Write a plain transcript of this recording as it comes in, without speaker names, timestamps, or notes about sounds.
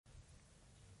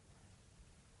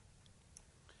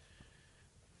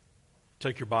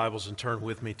Take your Bibles and turn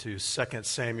with me to 2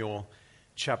 Samuel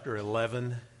chapter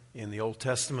 11 in the Old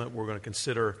Testament. We're going to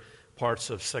consider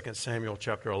parts of 2 Samuel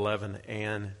chapter 11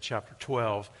 and chapter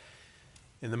 12.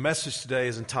 And the message today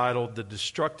is entitled, The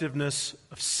Destructiveness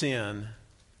of Sin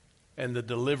and the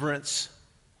Deliverance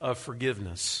of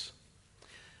Forgiveness.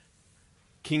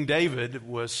 King David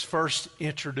was first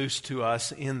introduced to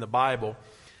us in the Bible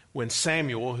when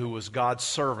Samuel, who was God's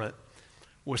servant,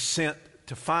 was sent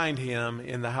to find him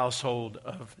in the household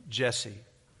of Jesse.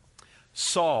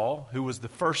 Saul, who was the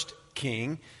first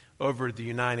king over the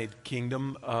United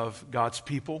Kingdom of God's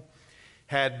people,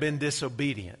 had been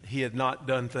disobedient. He had not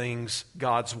done things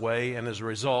God's way, and as a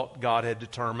result, God had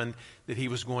determined that he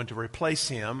was going to replace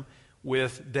him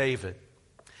with David.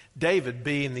 David,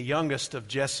 being the youngest of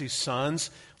Jesse's sons,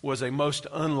 was a most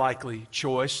unlikely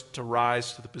choice to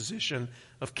rise to the position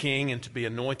of king and to be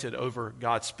anointed over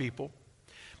God's people.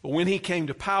 But when he came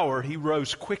to power, he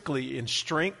rose quickly in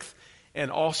strength and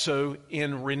also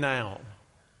in renown.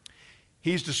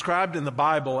 He's described in the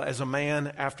Bible as a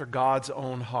man after God's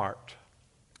own heart.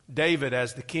 David,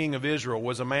 as the king of Israel,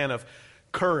 was a man of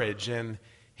courage, and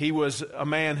he was a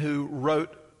man who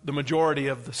wrote the majority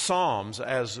of the Psalms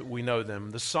as we know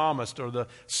them, the psalmist or the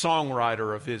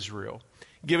songwriter of Israel,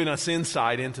 giving us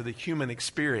insight into the human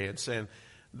experience and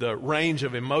the range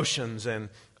of emotions and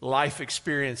life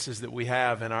experiences that we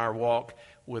have in our walk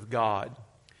with God.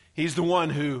 He's the one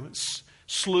who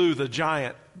slew the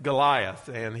giant Goliath,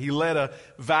 and he led a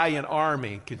valiant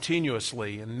army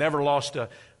continuously and never lost a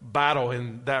battle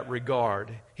in that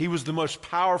regard. He was the most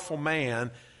powerful man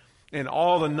in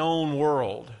all the known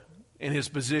world in his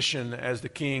position as the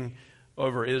king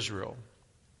over Israel.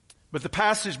 But the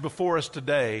passage before us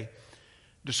today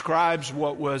describes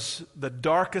what was the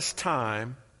darkest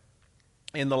time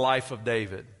in the life of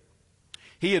David.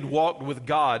 He had walked with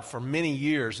God for many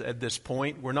years at this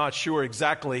point. We're not sure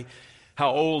exactly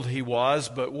how old he was,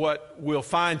 but what we'll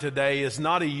find today is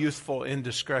not a youthful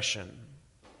indiscretion.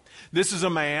 This is a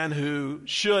man who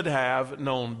should have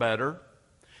known better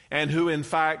and who in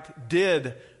fact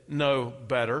did know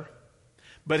better,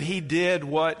 but he did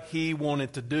what he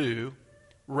wanted to do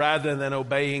rather than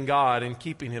obeying God and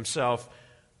keeping himself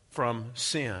from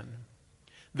sin.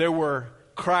 There were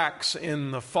cracks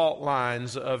in the fault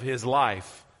lines of his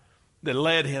life that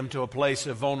led him to a place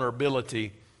of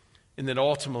vulnerability and then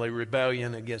ultimately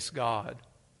rebellion against God.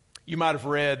 You might have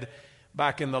read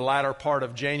back in the latter part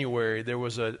of January, there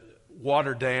was a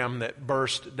water dam that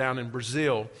burst down in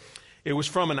Brazil. It was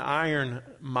from an iron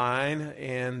mine,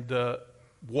 and the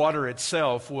water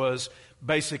itself was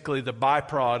basically the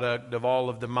byproduct of all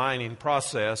of the mining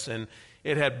process, and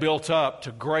it had built up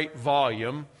to great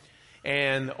volume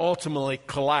and ultimately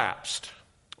collapsed.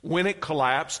 When it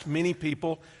collapsed, many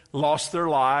people lost their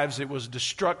lives. It was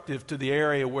destructive to the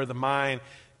area where the mine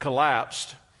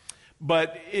collapsed.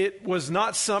 But it was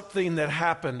not something that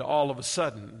happened all of a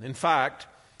sudden. In fact,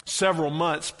 several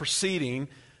months preceding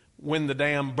when the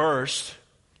dam burst,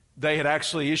 they had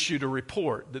actually issued a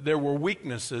report that there were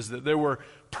weaknesses, that there were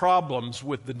problems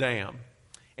with the dam.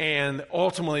 And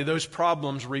ultimately, those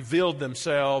problems revealed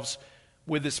themselves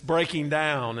with its breaking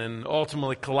down and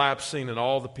ultimately collapsing and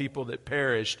all the people that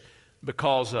perished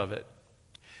because of it.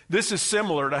 This is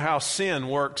similar to how sin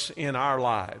works in our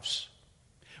lives.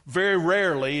 Very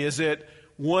rarely is it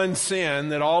one sin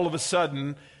that all of a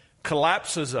sudden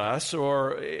collapses us,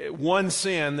 or one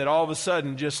sin that all of a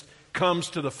sudden just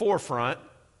comes to the forefront.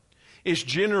 It's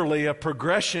generally a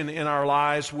progression in our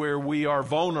lives where we are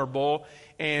vulnerable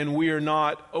and we are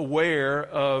not aware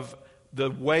of the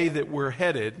way that we're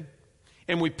headed,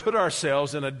 and we put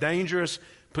ourselves in a dangerous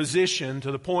position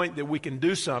to the point that we can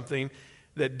do something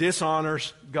that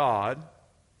dishonors God,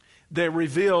 that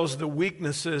reveals the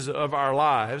weaknesses of our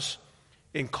lives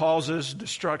and causes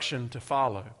destruction to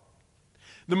follow.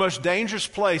 The most dangerous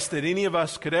place that any of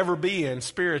us could ever be in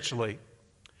spiritually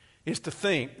is to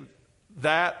think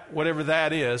that whatever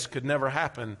that is could never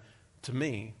happen to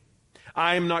me.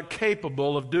 I am not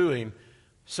capable of doing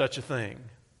such a thing.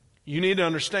 You need to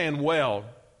understand well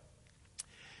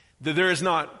that there is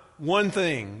not one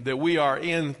thing that we are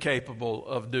incapable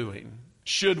of doing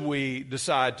should we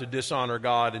decide to dishonor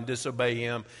God and disobey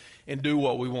Him and do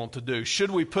what we want to do.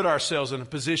 Should we put ourselves in a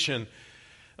position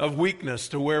of weakness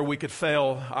to where we could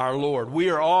fail our Lord. We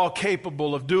are all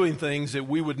capable of doing things that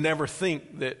we would never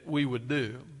think that we would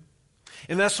do.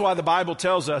 And that's why the Bible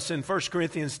tells us in 1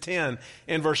 Corinthians 10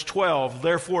 and verse 12,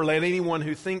 therefore let anyone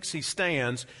who thinks he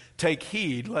stands take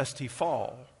heed lest he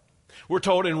fall. We're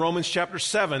told in Romans chapter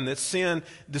 7 that sin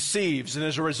deceives, and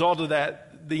as a result of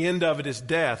that, the end of it is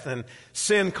death, and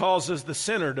sin causes the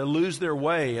sinner to lose their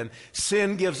way, and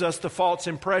sin gives us the false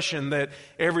impression that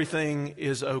everything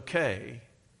is okay.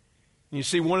 And you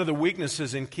see, one of the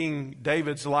weaknesses in King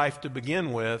David's life to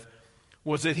begin with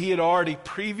was that he had already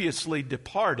previously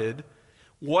departed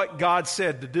what God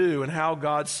said to do and how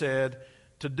God said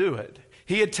to do it.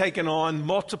 He had taken on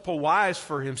multiple wives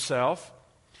for himself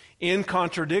in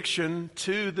contradiction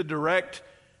to the direct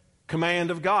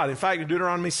command of God. In fact, in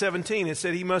Deuteronomy 17, it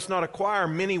said he must not acquire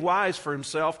many wives for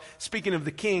himself, speaking of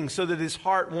the king, so that his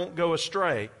heart won't go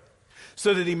astray,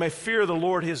 so that he may fear the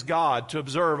Lord his God, to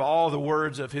observe all the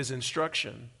words of his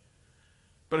instruction.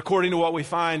 But according to what we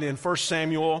find in 1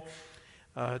 Samuel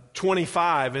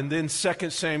 25 and then 2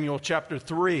 Samuel chapter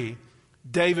 3,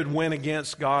 David went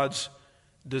against God's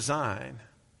design.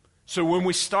 So when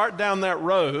we start down that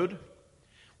road,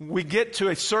 we get to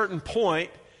a certain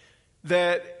point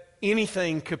that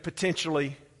anything could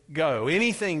potentially go.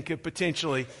 Anything could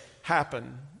potentially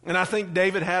happen. And I think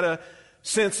David had a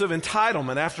sense of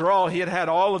entitlement. After all, he had had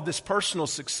all of this personal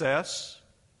success.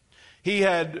 He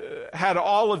had had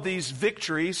all of these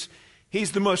victories.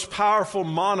 He's the most powerful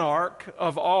monarch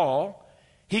of all.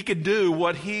 He could do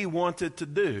what he wanted to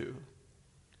do.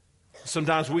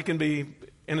 Sometimes we can be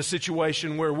in a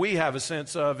situation where we have a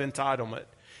sense of entitlement.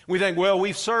 We think, well,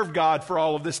 we've served God for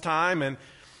all of this time and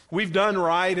we've done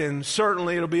right, and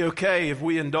certainly it'll be okay if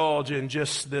we indulge in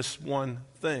just this one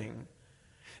thing.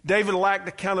 David lacked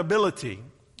accountability.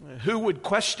 Who would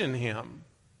question him?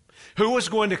 Who was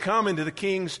going to come into the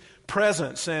king's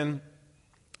presence and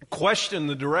question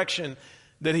the direction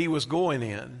that he was going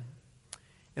in?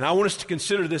 And I want us to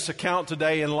consider this account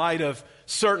today in light of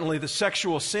certainly the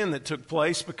sexual sin that took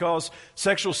place, because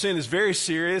sexual sin is very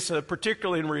serious,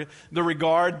 particularly in the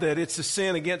regard that it's a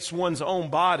sin against one's own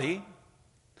body.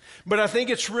 But I think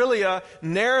it's really a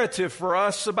narrative for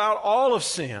us about all of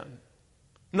sin,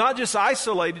 not just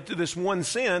isolated to this one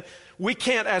sin. We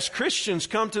can't, as Christians,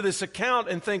 come to this account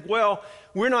and think, well,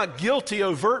 we're not guilty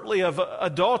overtly of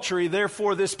adultery,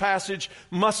 therefore this passage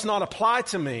must not apply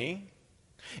to me.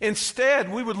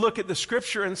 Instead, we would look at the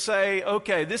Scripture and say,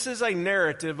 okay, this is a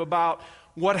narrative about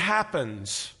what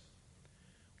happens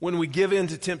when we give in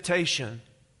to temptation,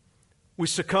 we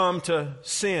succumb to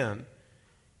sin,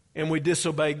 and we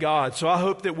disobey God. So I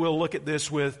hope that we'll look at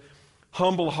this with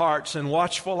humble hearts and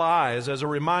watchful eyes as a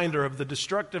reminder of the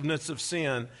destructiveness of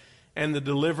sin and the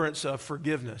deliverance of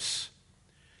forgiveness.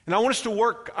 And I want us to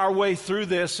work our way through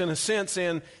this, in a sense,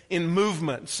 in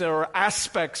movements or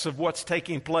aspects of what's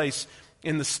taking place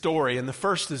in the story. And the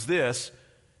first is this,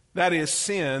 that is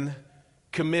sin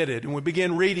committed. And we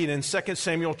begin reading in 2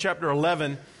 Samuel chapter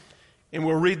 11, and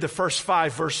we'll read the first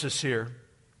 5 verses here.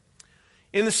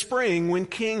 In the spring, when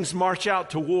kings march out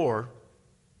to war,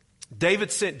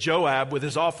 David sent Joab with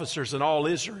his officers and all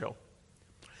Israel.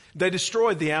 They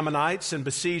destroyed the Ammonites and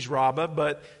besieged Rabbah,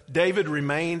 but David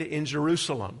remained in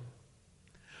Jerusalem.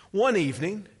 One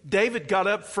evening, David got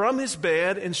up from his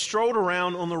bed and strolled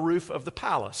around on the roof of the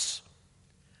palace.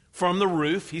 From the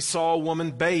roof, he saw a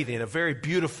woman bathing, a very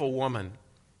beautiful woman.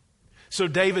 So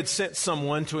David sent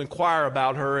someone to inquire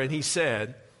about her, and he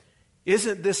said,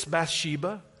 "Isn't this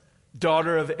Bathsheba,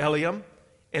 daughter of Eliam,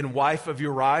 and wife of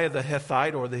Uriah the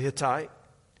Hittite or the Hittite?"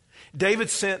 David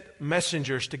sent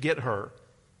messengers to get her,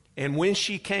 and when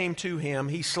she came to him,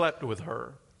 he slept with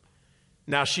her.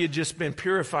 Now she had just been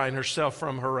purifying herself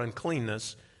from her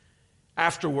uncleanness.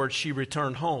 Afterwards, she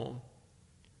returned home.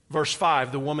 Verse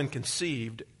 5, the woman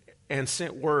conceived and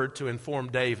sent word to inform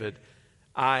David,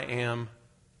 "I am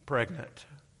pregnant."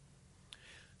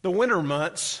 The winter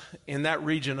months in that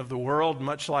region of the world,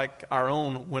 much like our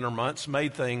own winter months,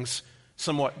 made things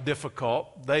somewhat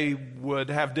difficult. They would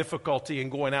have difficulty in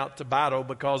going out to battle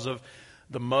because of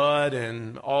the mud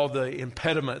and all the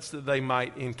impediments that they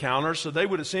might encounter. So they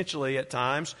would essentially at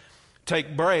times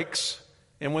take breaks,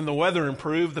 and when the weather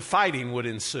improved, the fighting would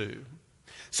ensue.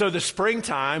 So the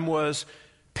springtime was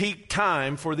peak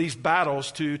time for these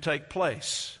battles to take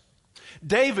place.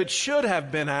 David should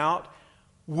have been out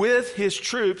with his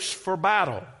troops for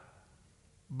battle,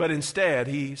 but instead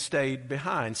he stayed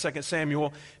behind. 2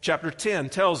 Samuel chapter 10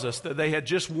 tells us that they had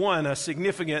just won a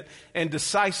significant and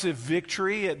decisive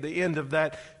victory at the end of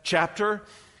that chapter,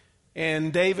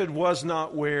 and David was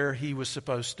not where he was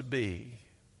supposed to be.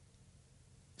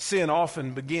 Sin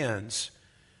often begins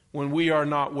when we are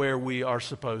not where we are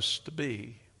supposed to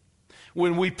be.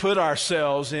 When we put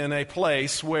ourselves in a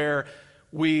place where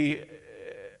we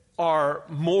are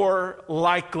more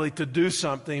likely to do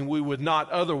something we would not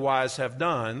otherwise have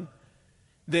done,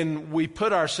 then we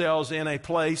put ourselves in a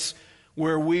place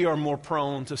where we are more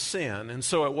prone to sin. And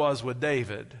so it was with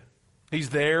David. He's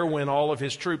there when all of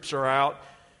his troops are out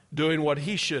doing what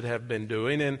he should have been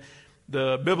doing. And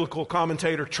the biblical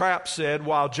commentator Trapp said,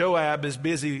 while Joab is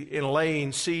busy in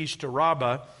laying siege to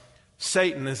Rabbah,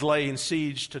 Satan is laying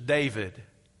siege to David.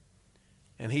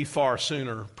 And he far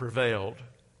sooner prevailed.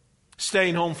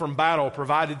 Staying home from battle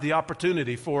provided the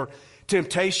opportunity for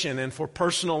temptation and for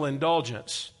personal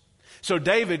indulgence. So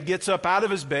David gets up out of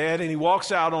his bed and he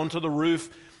walks out onto the roof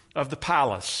of the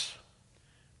palace.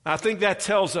 I think that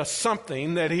tells us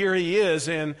something, that here he is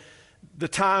in the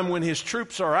time when his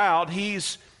troops are out.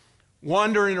 He's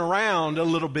wandering around a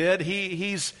little bit.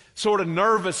 He's sort of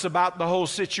nervous about the whole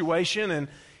situation, and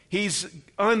he's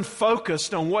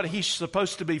unfocused on what he's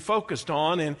supposed to be focused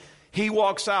on, and he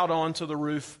walks out onto the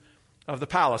roof of the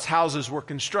palace. Houses were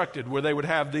constructed where they would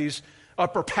have these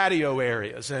upper patio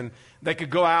areas, and they could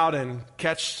go out and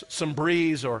catch some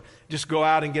breeze or just go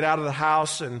out and get out of the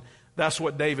house, and that's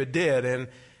what David did. And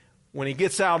when he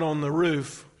gets out on the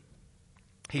roof,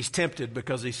 he's tempted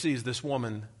because he sees this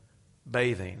woman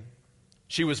bathing.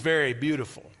 She was very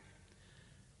beautiful.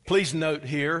 Please note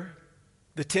here,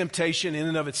 the temptation in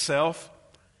and of itself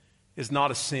is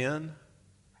not a sin.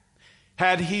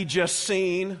 Had he just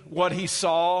seen what he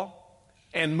saw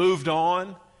and moved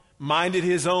on, minded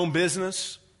his own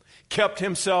business, kept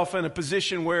himself in a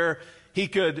position where he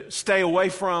could stay away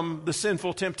from the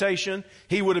sinful temptation,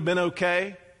 he would have been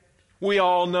okay. We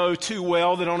all know too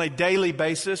well that on a daily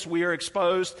basis we are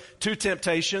exposed to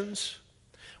temptations.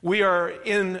 We are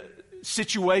in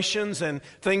situations and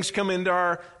things come into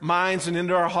our minds and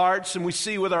into our hearts, and we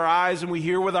see with our eyes and we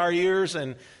hear with our ears,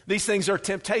 and these things are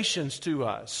temptations to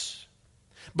us.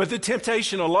 But the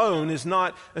temptation alone is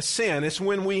not a sin. It's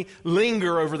when we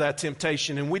linger over that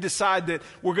temptation and we decide that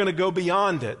we're going to go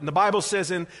beyond it. And the Bible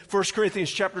says in 1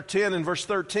 Corinthians chapter 10 and verse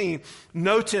 13,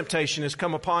 no temptation has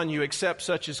come upon you except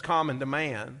such as common to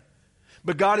man.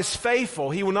 But God is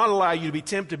faithful. He will not allow you to be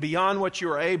tempted beyond what you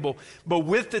are able. But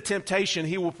with the temptation,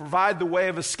 He will provide the way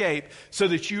of escape so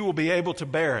that you will be able to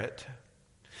bear it.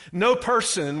 No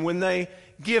person, when they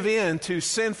give in to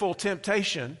sinful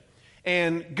temptation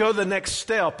and go the next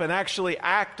step and actually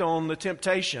act on the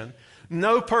temptation,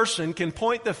 no person can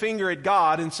point the finger at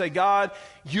God and say, God,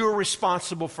 you're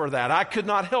responsible for that. I could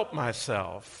not help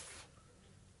myself.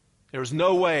 There was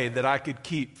no way that I could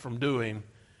keep from doing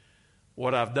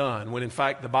what I've done, when in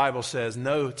fact the Bible says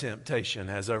no temptation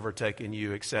has overtaken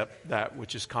you except that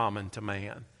which is common to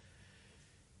man.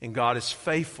 And God is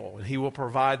faithful, and He will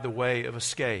provide the way of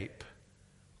escape.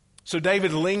 So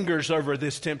David lingers over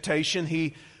this temptation.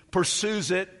 He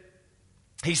pursues it.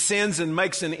 He sends and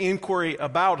makes an inquiry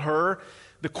about her.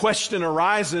 The question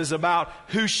arises about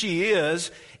who she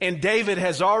is, and David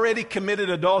has already committed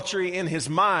adultery in his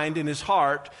mind, in his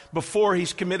heart, before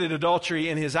he's committed adultery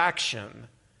in his action.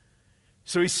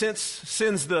 So he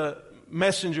sends the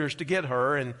messengers to get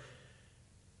her, and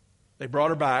they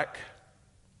brought her back.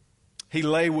 He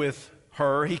lay with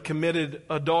her. He committed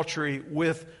adultery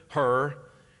with her,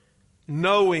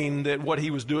 knowing that what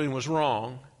he was doing was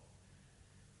wrong.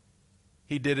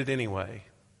 He did it anyway.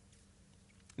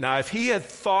 Now, if he had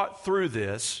thought through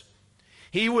this,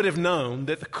 he would have known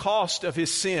that the cost of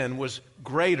his sin was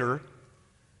greater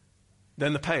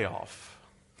than the payoff.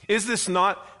 Is this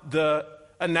not the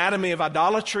anatomy of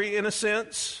idolatry in a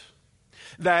sense?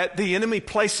 That the enemy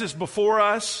places before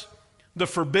us the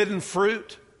forbidden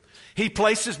fruit. He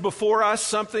places before us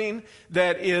something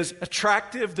that is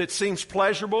attractive, that seems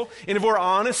pleasurable. And if we're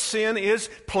honest, sin is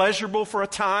pleasurable for a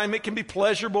time. It can be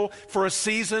pleasurable for a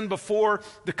season before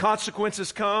the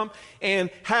consequences come.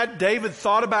 And had David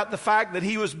thought about the fact that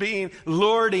he was being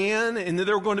lured in and that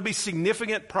there were going to be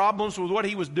significant problems with what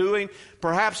he was doing,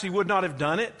 perhaps he would not have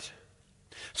done it.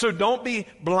 So don't be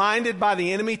blinded by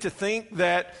the enemy to think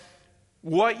that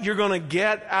what you're going to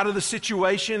get out of the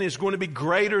situation is going to be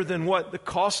greater than what the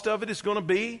cost of it is going to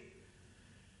be.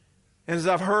 And as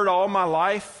I've heard all my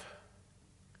life,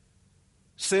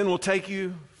 sin will take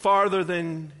you farther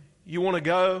than you want to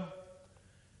go.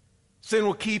 Sin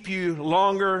will keep you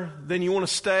longer than you want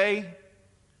to stay.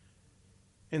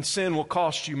 And sin will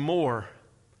cost you more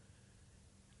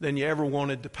than you ever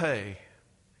wanted to pay.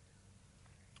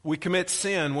 We commit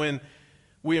sin when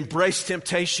we embrace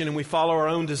temptation and we follow our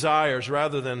own desires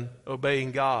rather than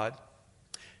obeying God.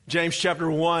 James chapter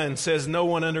 1 says, no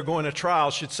one undergoing a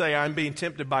trial should say, I'm being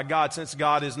tempted by God, since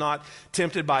God is not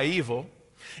tempted by evil.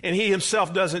 And He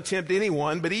Himself doesn't tempt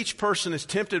anyone, but each person is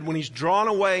tempted when he's drawn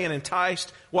away and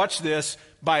enticed, watch this,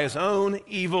 by his own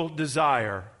evil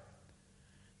desire.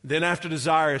 Then after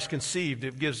desire is conceived,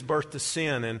 it gives birth to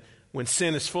sin. And when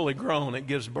sin is fully grown, it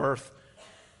gives birth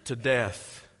to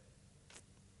death.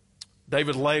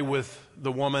 David lay with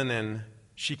the woman, and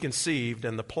she conceived,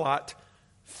 and the plot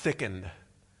thickened.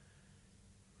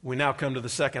 We now come to the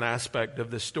second aspect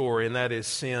of this story, and that is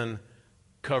sin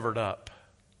covered up.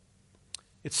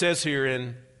 It says here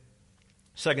in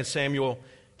 2 Samuel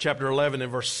chapter 11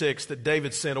 and verse 6 that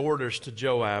David sent orders to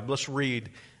Joab. Let's read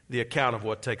the account of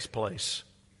what takes place.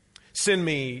 Send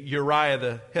me Uriah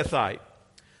the Hittite.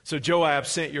 So Joab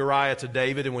sent Uriah to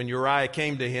David, and when Uriah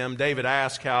came to him, David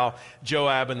asked how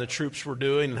Joab and the troops were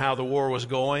doing and how the war was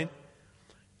going.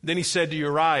 Then he said to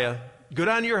Uriah, "Go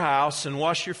down to your house and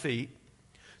wash your feet."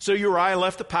 So Uriah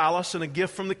left the palace, and a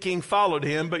gift from the king followed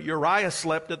him, but Uriah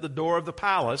slept at the door of the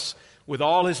palace with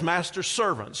all his master's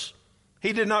servants.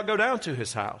 He did not go down to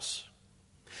his house.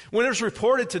 When it was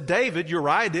reported to David,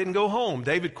 Uriah didn't go home.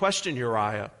 David questioned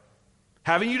Uriah,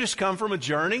 "Haven't you just come from a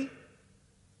journey?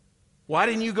 Why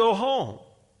didn't you go home?"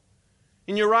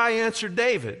 And Uriah answered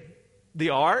David, "The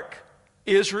ark,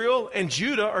 Israel, and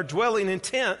Judah are dwelling in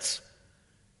tents,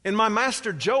 and my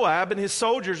master Joab and his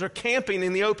soldiers are camping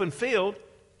in the open field.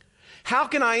 How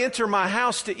can I enter my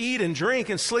house to eat and drink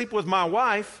and sleep with my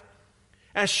wife?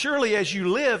 As surely as you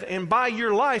live and by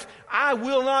your life, I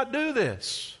will not do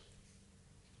this."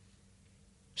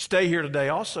 "Stay here today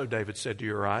also," David said to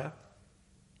Uriah,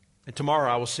 "and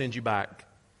tomorrow I will send you back."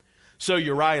 So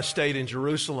Uriah stayed in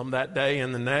Jerusalem that day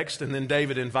and the next, and then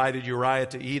David invited Uriah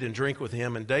to eat and drink with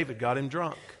him, and David got him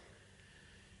drunk.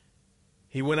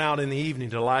 He went out in the evening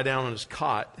to lie down on his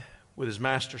cot with his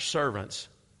master's servants,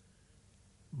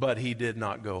 but he did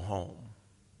not go home.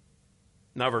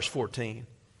 Now verse 14.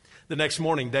 The next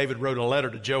morning David wrote a letter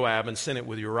to Joab and sent it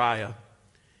with Uriah.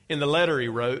 In the letter he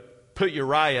wrote, "Put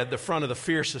Uriah at the front of the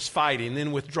fiercest fighting,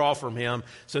 then withdraw from him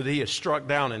so that he is struck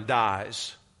down and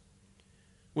dies."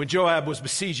 When Joab was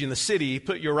besieging the city, he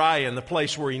put Uriah in the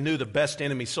place where he knew the best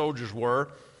enemy soldiers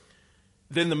were.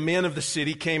 Then the men of the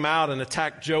city came out and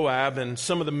attacked Joab, and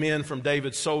some of the men from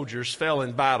David's soldiers fell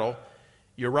in battle.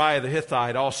 Uriah the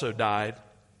Hittite also died.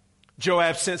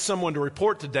 Joab sent someone to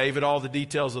report to David all the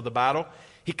details of the battle.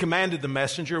 He commanded the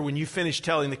messenger, "When you finish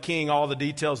telling the king all the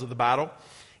details of the battle,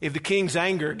 if the king's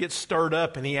anger gets stirred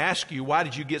up and he asks you, 'Why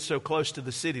did you get so close to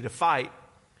the city to fight?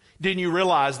 Didn't you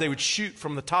realize they would shoot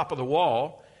from the top of the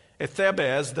wall at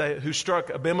Thebez, who struck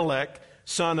Abimelech,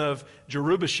 son of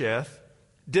Jerubbesheth?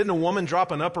 Didn't a woman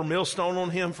drop an upper millstone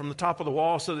on him from the top of the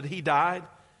wall so that he died?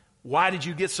 Why did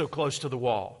you get so close to the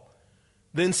wall?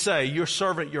 Then say, your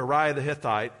servant Uriah the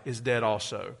Hittite is dead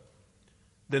also."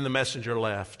 Then the messenger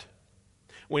left.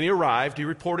 When he arrived, he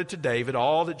reported to David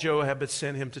all that Joab had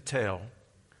sent him to tell.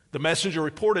 The messenger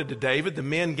reported to David, "The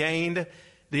men gained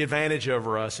the advantage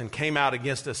over us and came out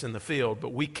against us in the field, but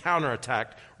we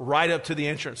counterattacked right up to the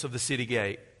entrance of the city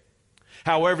gate.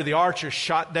 However, the archers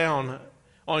shot down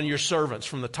on your servants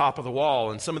from the top of the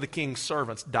wall, and some of the king's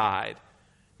servants died.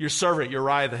 Your servant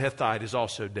Uriah the Hittite is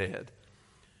also dead."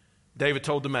 David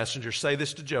told the messenger, "Say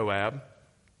this to Joab.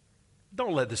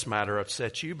 Don't let this matter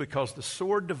upset you, because the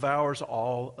sword devours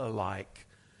all alike.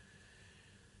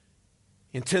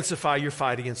 Intensify your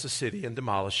fight against the city and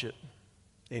demolish it.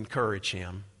 Encourage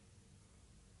him."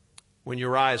 When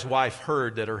Uriah's wife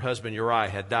heard that her husband Uriah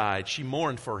had died, she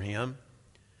mourned for him.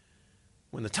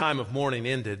 When the time of mourning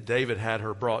ended, David had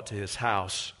her brought to his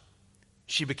house.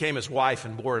 She became his wife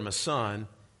and bore him a son.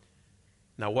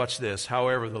 Now watch this.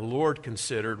 However, the Lord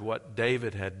considered what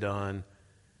David had done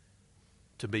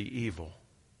to be evil.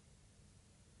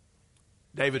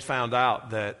 David found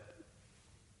out that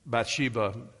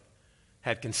Bathsheba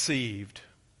had conceived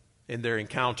in their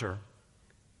encounter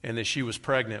and that she was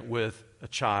pregnant with a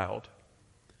child.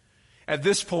 At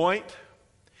this point,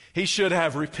 he should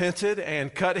have repented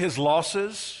and cut his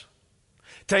losses,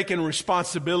 taken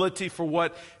responsibility for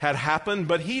what had happened,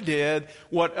 but he did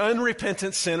what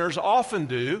unrepentant sinners often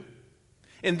do,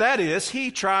 and that is he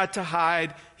tried to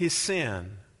hide his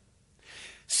sin.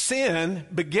 Sin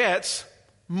begets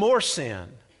more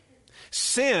sin.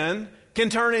 Sin can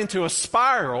turn into a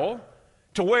spiral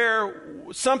to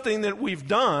where something that we've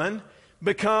done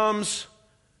becomes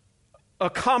a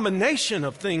combination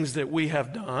of things that we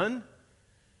have done,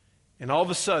 and all of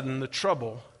a sudden the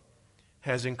trouble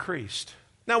has increased.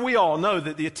 Now we all know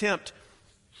that the attempt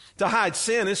to hide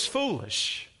sin is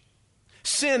foolish.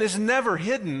 Sin is never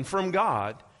hidden from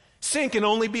God. Sin can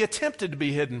only be attempted to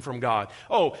be hidden from God.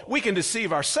 Oh, we can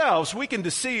deceive ourselves. We can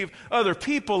deceive other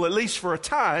people, at least for a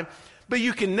time. But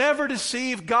you can never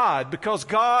deceive God, because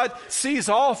God sees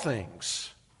all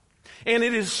things. And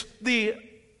it is the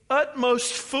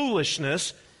utmost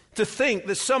foolishness to think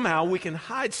that somehow we can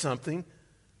hide something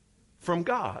from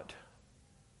God.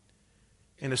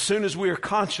 And as soon as we are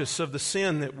conscious of the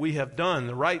sin that we have done,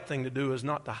 the right thing to do is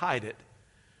not to hide it,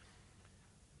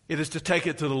 It is to take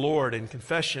it to the Lord in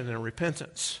confession and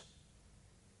repentance.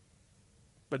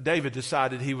 But David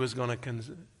decided he was going to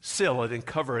conceal it and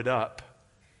cover it up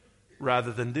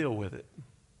rather than deal with it.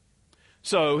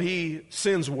 So he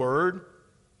sends word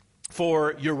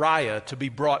for Uriah to be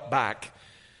brought back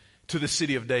to the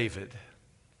city of David.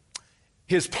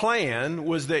 His plan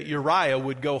was that Uriah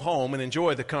would go home and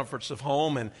enjoy the comforts of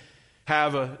home and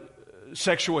have a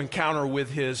sexual encounter with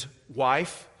his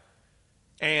wife,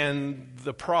 and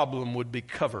the problem would be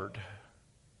covered.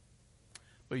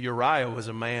 But Uriah was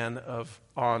a man of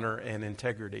honor and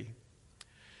integrity.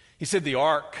 He said, the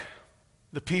ark,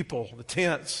 the people, the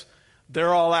tents,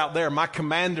 they're all out there. My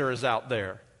commander is out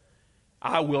there.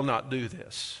 I will not do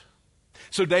this.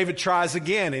 So David tries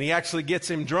again, and he actually gets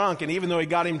him drunk. And even though he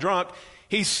got him drunk,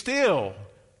 he still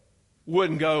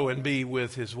wouldn't go and be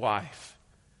with his wife.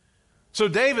 So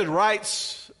David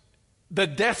writes the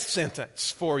death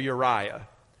sentence for Uriah,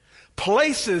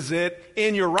 places it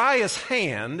in Uriah's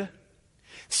hand,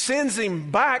 sends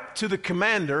him back to the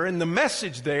commander, and the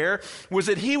message there was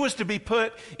that he was to be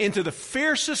put into the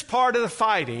fiercest part of the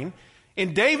fighting,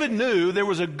 and David knew there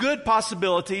was a good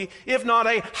possibility, if not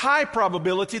a high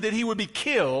probability, that he would be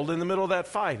killed in the middle of that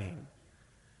fighting.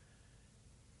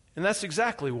 And that's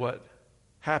exactly what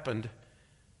happened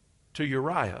to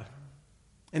Uriah.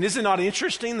 And is it not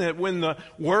interesting that when the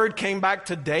word came back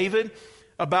to David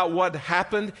about what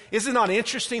happened, is it not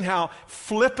interesting how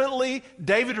flippantly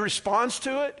David responds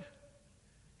to it?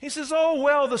 He says, oh,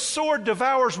 well, the sword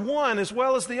devours one as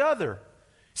well as the other.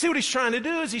 See, what he's trying to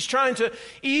do is he's trying to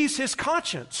ease his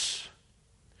conscience.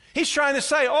 He's trying to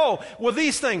say, oh, well,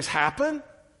 these things happen.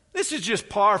 This is just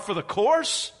par for the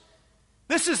course.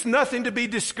 This is nothing to be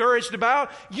discouraged about.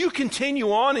 You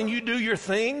continue on and you do your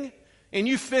thing, and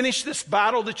you finish this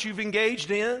battle that you've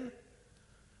engaged in.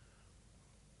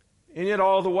 And yet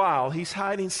all the while, he's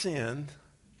hiding sin,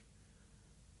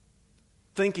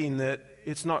 thinking that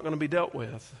it's not going to be dealt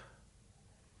with.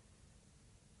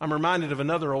 I'm reminded of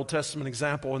another Old Testament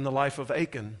example in the life of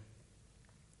Achan.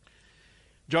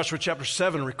 Joshua chapter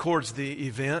 7 records the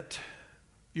event.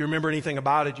 You remember anything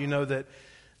about it, you know that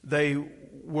they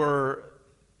were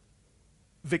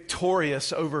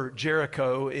victorious over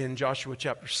Jericho in Joshua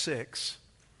chapter 6.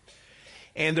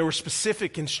 And there were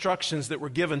specific instructions that were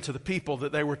given to the people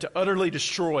that they were to utterly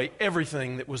destroy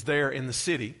everything that was there in the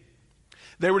city.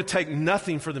 They were to take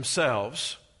nothing for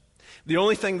themselves. The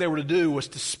only thing they were to do was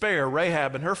to spare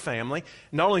Rahab and her family.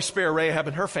 Not only spare Rahab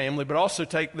and her family, but also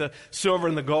take the silver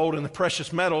and the gold and the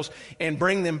precious metals and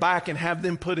bring them back and have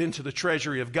them put into the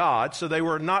treasury of God. So they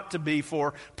were not to be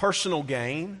for personal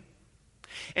gain.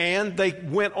 And they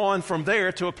went on from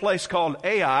there to a place called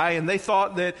Ai, and they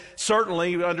thought that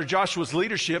certainly under Joshua's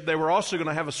leadership, they were also going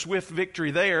to have a swift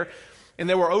victory there, and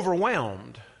they were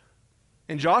overwhelmed.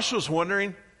 And Joshua's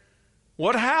wondering,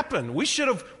 what happened? We should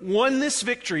have won this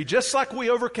victory just like we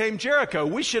overcame Jericho.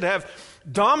 We should have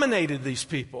dominated these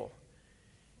people.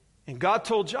 And God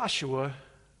told Joshua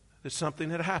that something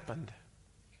had happened.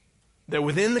 That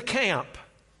within the camp,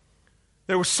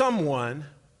 there was someone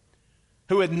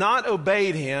who had not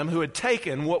obeyed him, who had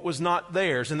taken what was not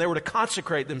theirs, and they were to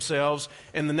consecrate themselves,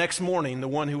 and the next morning the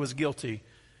one who was guilty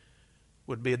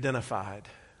would be identified.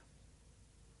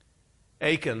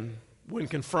 Achan, when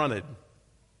confronted,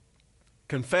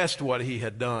 confessed what he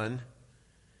had done,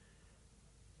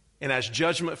 and as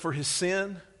judgment for his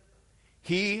sin,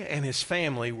 he and his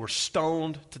family were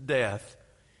stoned to death,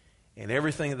 and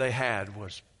everything that they had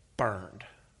was burned.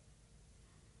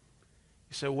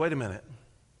 You say, wait a minute.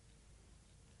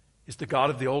 Is the God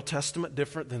of the Old Testament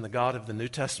different than the God of the New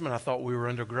Testament? I thought we were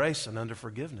under grace and under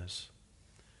forgiveness.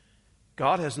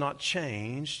 God has not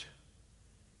changed.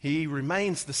 He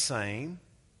remains the same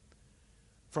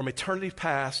from eternity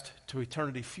past to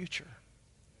eternity future.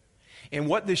 And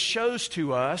what this shows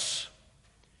to us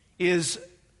is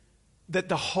that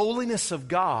the holiness of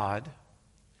God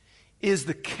is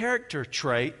the character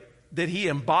trait that He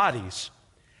embodies,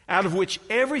 out of which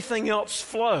everything else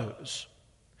flows.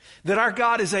 That our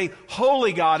God is a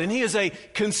holy God and He is a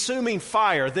consuming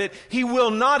fire, that He will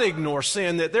not ignore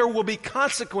sin, that there will be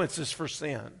consequences for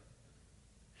sin.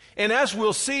 And as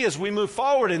we'll see as we move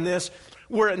forward in this,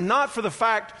 were it not for the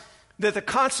fact that the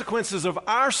consequences of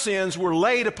our sins were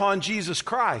laid upon Jesus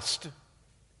Christ,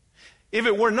 if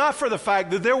it were not for the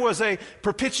fact that there was a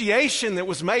propitiation that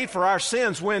was made for our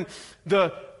sins when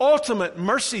the ultimate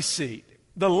mercy seat,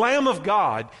 the Lamb of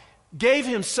God, gave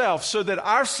Himself so that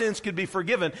our sins could be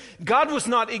forgiven. God was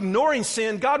not ignoring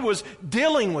sin. God was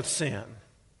dealing with sin.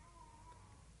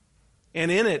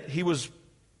 And in it, He was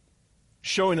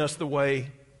showing us the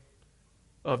way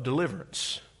of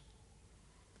deliverance.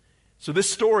 So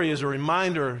this story is a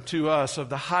reminder to us of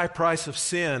the high price of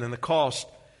sin and the cost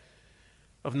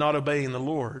of not obeying the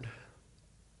Lord.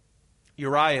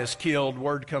 Uriah is killed,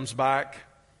 word comes back,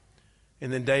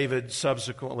 and then David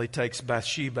subsequently takes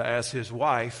Bathsheba as his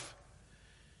wife.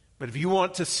 But if you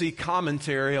want to see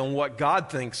commentary on what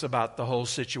God thinks about the whole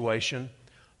situation,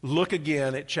 look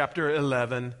again at chapter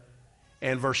 11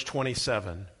 and verse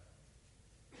 27.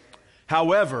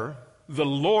 However, the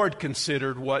Lord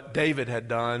considered what David had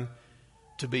done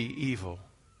to be evil.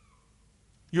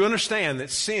 You understand that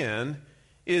sin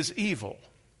is evil.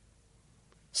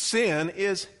 Sin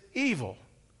is evil.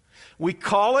 We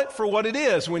call it for what it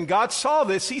is. When God saw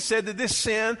this, He said that this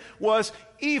sin was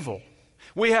evil.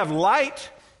 We have light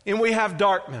and we have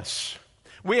darkness.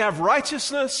 We have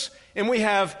righteousness and we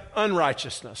have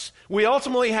unrighteousness. We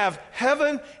ultimately have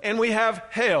heaven and we have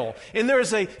hell. And there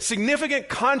is a significant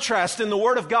contrast in the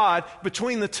Word of God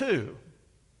between the two.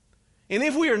 And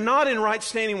if we are not in right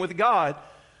standing with God,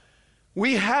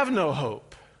 we have no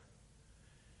hope.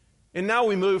 And now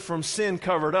we move from sin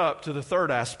covered up to the third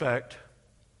aspect,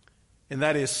 and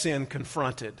that is sin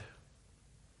confronted.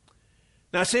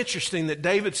 Now it's interesting that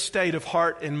David's state of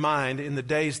heart and mind in the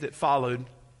days that followed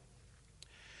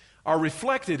are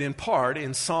reflected in part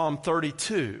in Psalm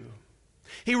 32.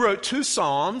 He wrote 2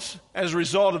 psalms as a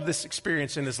result of this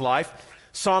experience in his life,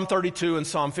 Psalm 32 and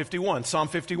Psalm 51. Psalm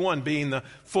 51 being the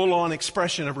full-on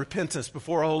expression of repentance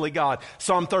before a holy God.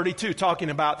 Psalm 32 talking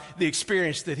about the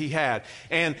experience that he had.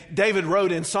 And David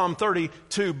wrote in Psalm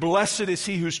 32, "Blessed is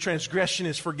he whose transgression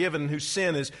is forgiven and whose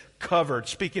sin is covered,"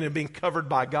 speaking of being covered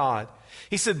by God.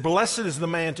 He said, "Blessed is the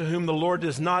man to whom the Lord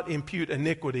does not impute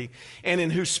iniquity and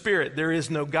in whose spirit there is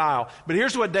no guile." But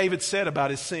here's what David said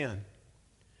about his sin.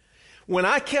 "When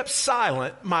I kept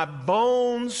silent, my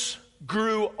bones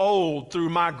grew old through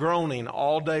my groaning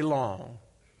all day long.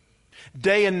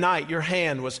 Day and night your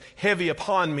hand was heavy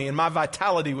upon me, and my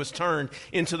vitality was turned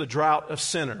into the drought of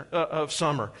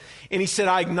summer." And he said,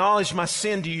 "I acknowledge my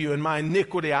sin to you, and my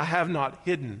iniquity I have not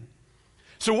hidden."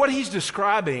 So what he's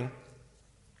describing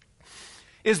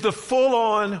is the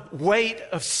full-on weight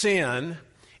of sin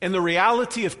and the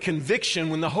reality of conviction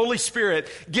when the Holy Spirit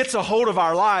gets a hold of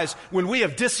our lives, when we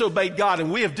have disobeyed God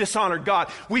and we have dishonored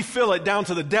God. We feel it down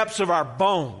to the depths of our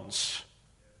bones.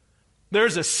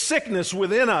 There's a sickness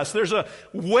within us. There's a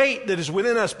weight that is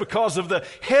within us because of the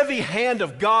heavy hand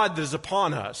of God that is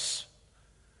upon us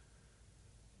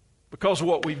because of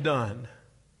what we've done.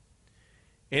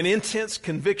 An intense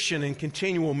conviction and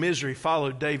continual misery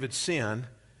followed David's sin,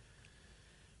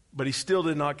 but he still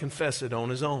did not confess it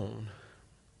on his own.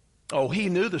 Oh, he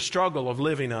knew the struggle of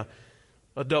living a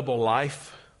double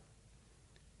life,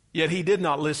 yet he did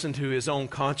not listen to his own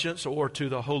conscience or to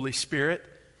the Holy Spirit,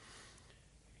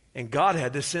 and God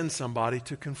had to send somebody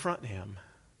to confront him.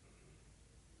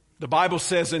 The Bible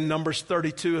says in Numbers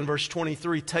 32 and verse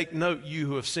 23, "Take note, you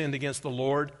who have sinned against the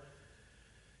Lord.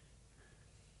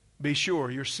 Be sure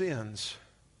your sins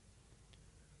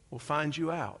will find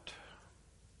you out."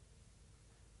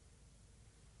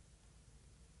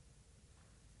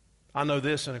 I know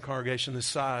this in a congregation this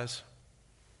size.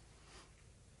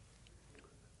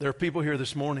 There are people here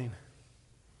this morning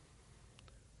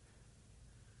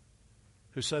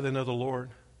who say they know the Lord,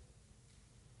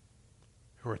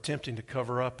 who are attempting to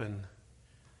cover up and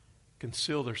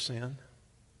conceal their sin,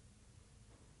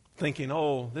 thinking,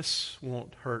 "Oh, this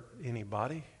won't hurt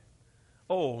anybody.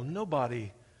 Oh,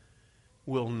 nobody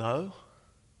will know.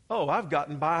 Oh, I've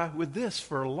gotten by with this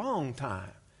for a long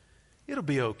time. It'll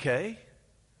be okay."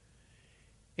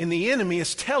 And the enemy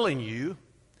is telling you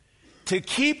to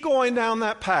keep going down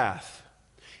that path.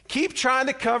 Keep trying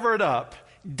to cover it up.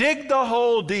 Dig the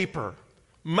hole deeper.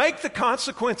 Make the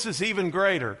consequences even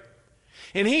greater.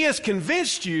 And he has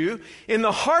convinced you in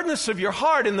the hardness of your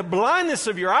heart, in the blindness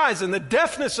of your eyes, and the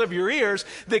deafness of your ears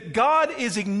that God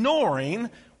is ignoring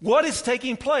what is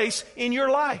taking place in your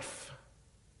life.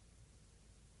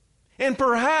 And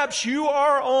perhaps you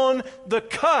are on the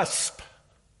cusp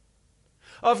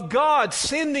of God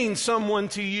sending someone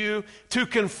to you to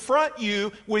confront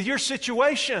you with your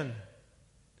situation.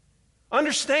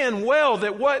 Understand well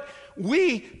that what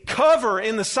we cover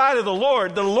in the sight of the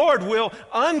Lord will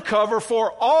uncover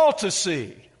for all to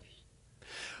see.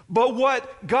 But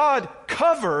what God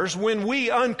covers when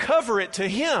we uncover it to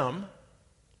Him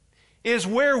is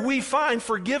where we find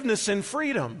forgiveness and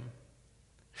freedom.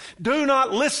 Do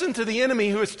not listen to the enemy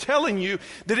who is telling you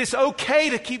that it's okay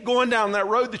to keep going down that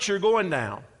road that you're going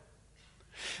down.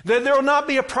 That there will not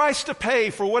be a price to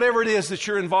pay for whatever it is that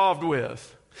you're involved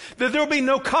with. That there will be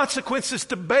no consequences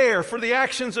to bear for the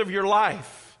actions of your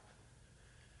life.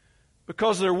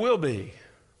 Because there will be.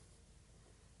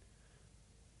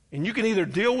 And you can either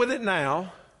deal with it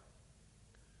now,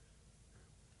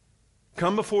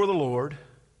 come before the Lord,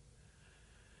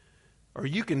 or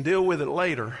you can deal with it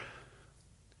later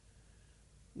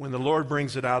when the Lord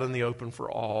brings it out in the open for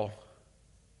all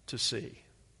to see.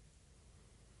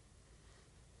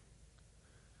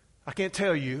 I can't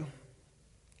tell you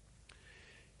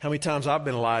how many times I've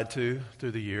been lied to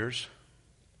through the years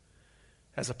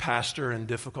as a pastor in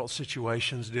difficult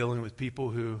situations, dealing with people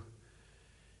who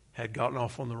had gotten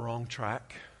off on the wrong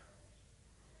track.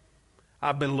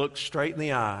 I've been looked straight in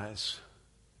the eyes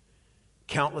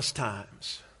countless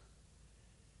times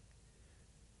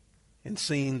and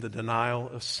seen the denial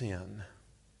of sin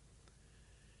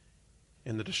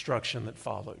and the destruction that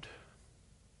followed.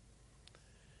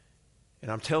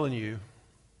 And I'm telling you,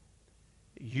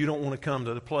 you don't want to come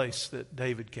to the place that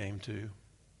David came to.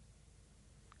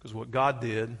 Because what God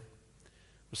did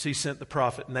was He sent the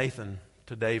prophet Nathan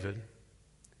to David.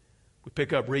 We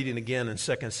pick up reading again in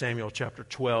 2 Samuel chapter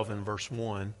 12 and verse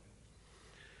 1.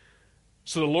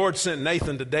 So the Lord sent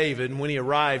Nathan to David, and when he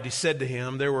arrived, he said to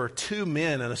him, there were two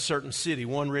men in a certain city,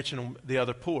 one rich and the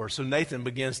other poor. So Nathan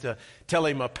begins to tell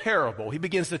him a parable. He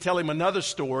begins to tell him another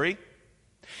story.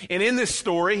 And in this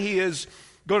story, he is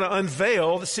going to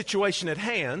unveil the situation at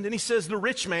hand. And he says the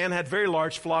rich man had very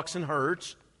large flocks and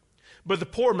herds, but the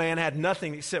poor man had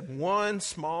nothing except one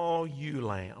small ewe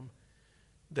lamb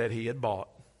that he had bought.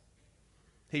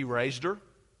 He raised her,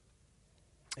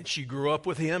 and she grew up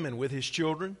with him and with his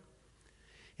children.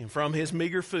 And from his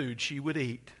meager food she would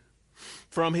eat.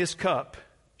 From his cup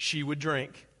she would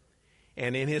drink.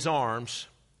 And in his arms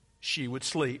she would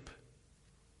sleep.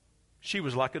 She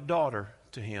was like a daughter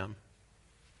to him.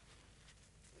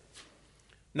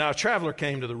 Now a traveler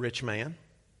came to the rich man,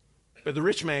 but the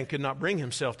rich man could not bring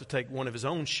himself to take one of his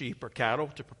own sheep or cattle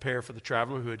to prepare for the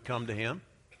traveler who had come to him.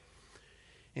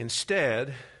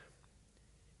 Instead,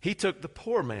 he took the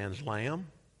poor man's lamb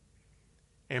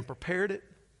and prepared it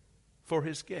for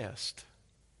his guest.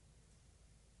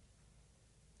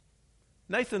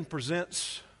 Nathan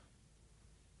presents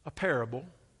a parable,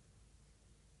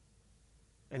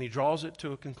 and he draws it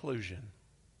to a conclusion.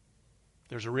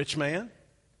 There's a rich man.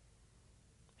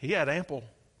 He had ample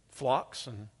flocks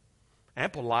and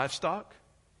ample livestock.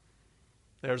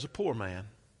 There's a poor man.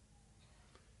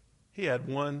 He had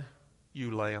one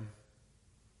ewe lamb.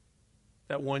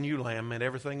 That one ewe lamb meant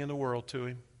everything in the world to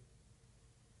him.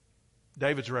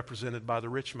 David's represented by the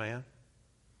rich man.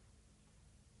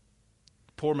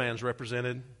 The poor man's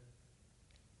represented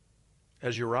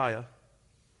as Uriah.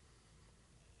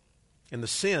 And the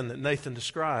sin that Nathan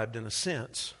described, in a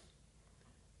sense,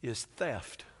 is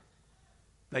theft.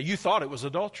 Now, you thought it was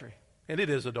adultery, and it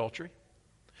is adultery,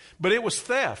 but it was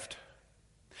theft.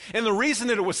 And the reason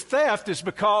that it was theft is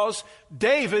because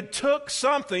David took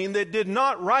something that did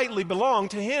not rightly belong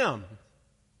to him.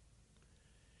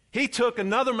 He took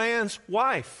another man's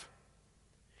wife.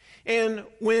 And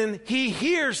when he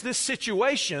hears this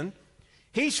situation,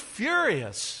 he's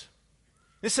furious.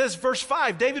 It says, verse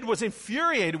 5, David was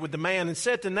infuriated with the man and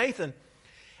said to Nathan,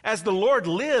 as the Lord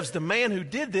lives, the man who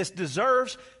did this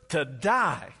deserves to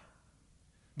die.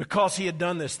 Because he had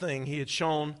done this thing, he had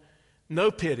shown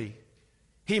no pity.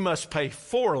 He must pay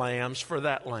 4 lambs for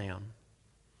that lamb.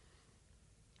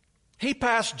 He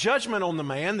passed judgment on the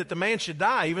man that the man should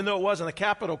die, even though it wasn't a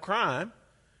capital crime.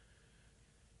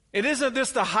 And isn't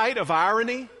this the height of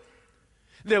irony?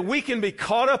 That we can be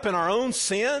caught up in our own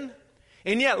sin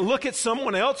and yet look at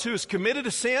someone else who has committed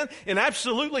a sin and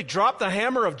absolutely drop the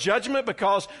hammer of judgment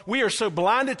because we are so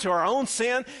blinded to our own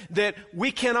sin that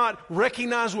we cannot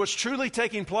recognize what's truly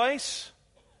taking place?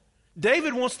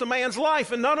 David wants the man's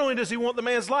life, and not only does he want the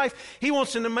man's life, he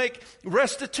wants him to make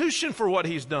restitution for what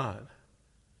he's done.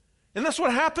 And that's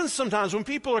what happens sometimes when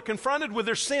people are confronted with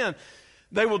their sin.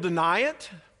 They will deny it.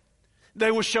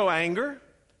 They will show anger.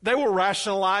 They will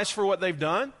rationalize for what they've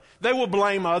done. They will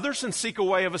blame others and seek a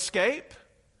way of escape.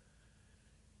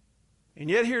 And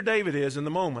yet here David is in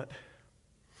the moment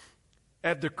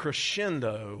at the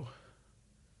crescendo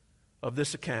of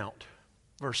this account.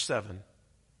 Verse 7.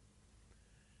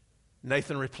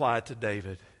 Nathan replied to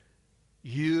David,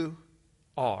 you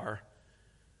are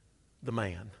the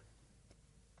man.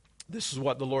 This is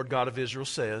what the Lord God of Israel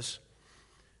says.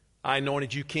 I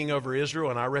anointed you king over Israel,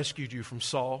 and I rescued you from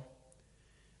Saul.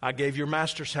 I gave your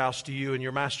master's house to you and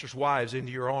your master's wives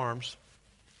into your arms.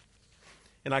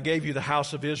 And I gave you the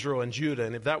house of Israel and Judah,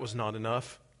 and if that was not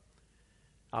enough,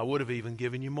 I would have even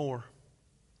given you more.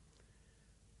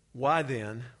 Why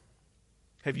then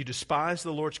have you despised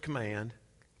the Lord's command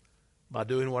by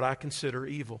doing what I consider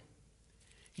evil?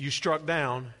 You struck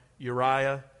down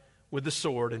Uriah with the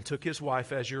sword and took his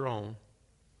wife as your own.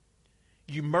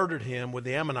 You murdered him with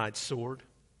the Ammonite sword.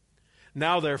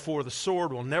 Now, therefore, the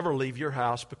sword will never leave your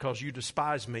house because you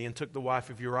despised me and took the wife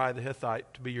of Uriah the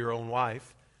Hittite to be your own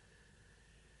wife.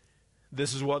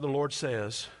 This is what the Lord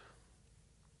says.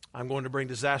 I'm going to bring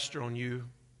disaster on you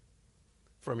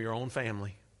from your own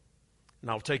family.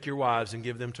 And I'll take your wives and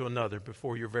give them to another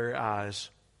before your very eyes.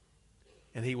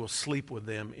 And he will sleep with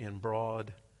them in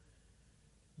broad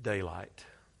daylight.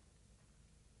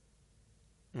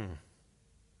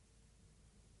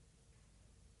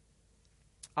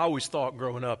 I always thought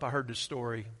growing up, I've heard this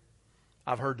story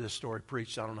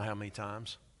preached I don't know how many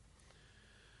times.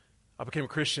 I became a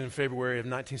Christian in February of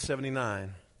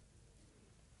 1979,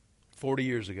 40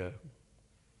 years ago.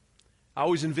 I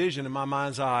always envisioned in my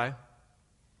mind's eye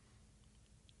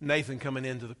Nathan coming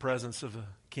into the presence of a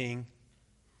king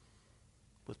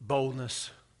with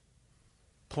boldness,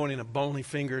 pointing a bony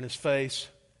finger in his face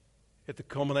at the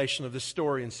culmination of this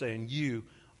story and saying, "You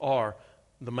are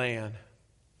the man."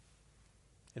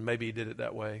 And maybe he did it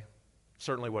that way.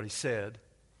 Certainly what he said.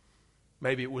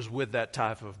 Maybe it was with that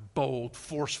type of bold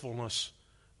forcefulness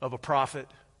of a prophet.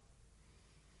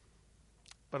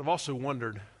 But I've also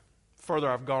wondered, further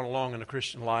I've gone along in the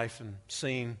Christian life and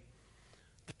seen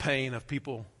the pain of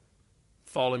people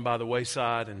falling by the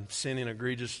wayside and sinning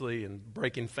egregiously and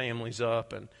breaking families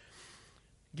up and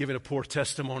giving a poor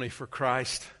testimony for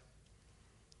Christ.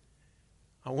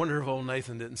 I wonder if old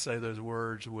Nathan didn't say those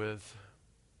words with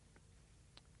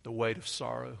the weight of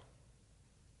sorrow.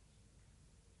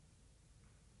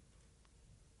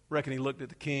 Reckon he looked at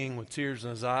the king with tears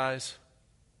in his eyes.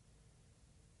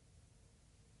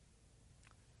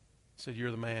 Said, "You're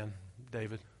the man,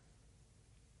 David."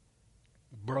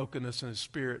 Brokenness in his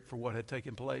spirit for what had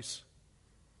taken place.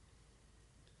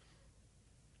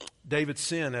 David's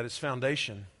sin at its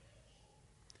foundation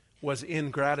was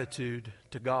ingratitude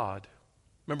to God.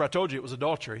 Remember, I told you it was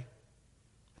adultery.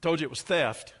 I told you it was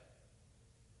theft.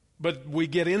 But we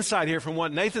get insight here from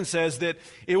what Nathan says, that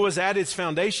it was at its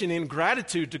foundation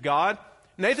ingratitude to God.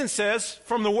 Nathan says,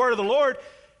 from the word of the Lord,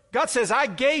 God says, "I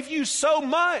gave you so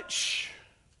much,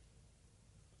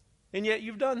 and yet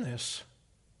you've done this."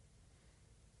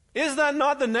 Is that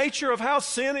not the nature of how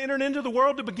sin entered into the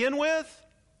world to begin with?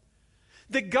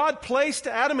 That God placed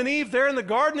Adam and Eve there in the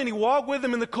garden, and He walked with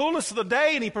them in the coolness of the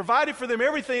day, and He provided for them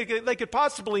everything they could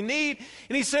possibly need.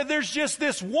 And He said, "There's just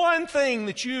this one thing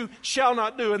that you shall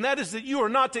not do, and that is that you are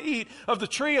not to eat of the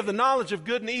tree of the knowledge of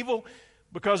good and evil,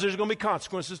 because there's going to be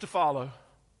consequences to follow."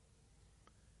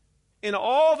 And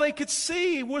all they could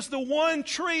see was the one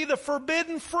tree, the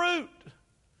forbidden fruit.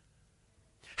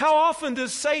 How often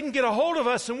does Satan get a hold of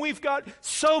us and we've got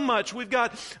so much? We've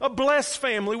got a blessed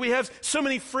family. We have so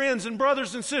many friends and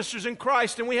brothers and sisters in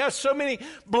Christ, and we have so many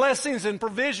blessings and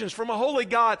provisions from a holy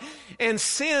God. And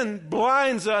sin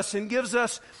blinds us and gives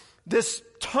us this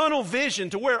tunnel vision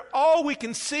to where all we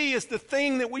can see is the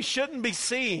thing that we shouldn't be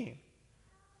seeing.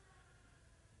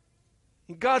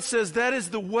 And God says that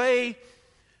is the way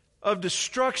of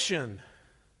destruction.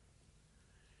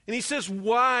 And He says,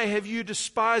 "Why have you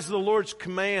despised the Lord's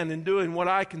command in doing what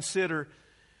I consider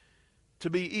to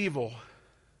be evil?"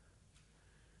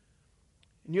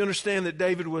 And you understand that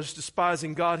David was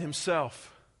despising God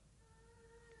Himself.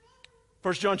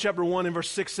 1 John chapter 1 and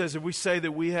verse 6 says, "If we say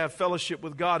that we have fellowship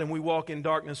with God and we walk in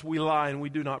darkness, we lie and we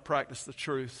do not practice the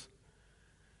truth."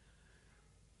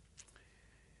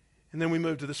 And then we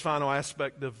move to this final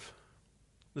aspect of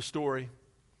the story,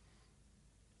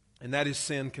 and that is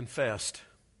sin confessed.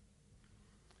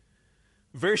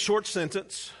 Very short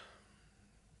sentence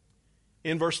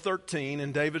in verse 13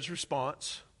 in David's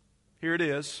response. Here it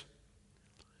is.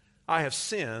 "I have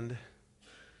sinned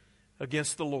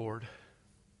against the Lord."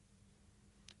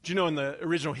 Do you know in the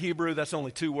original Hebrew that's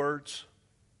only 2 words?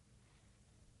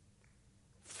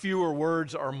 Fewer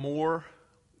words are more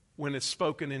when it's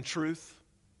spoken in truth.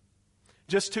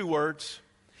 Just 2 words.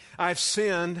 "I've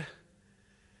sinned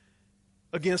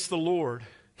against the Lord."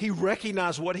 He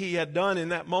recognized what he had done in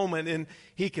that moment, and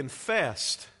he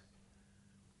confessed.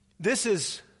 This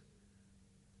is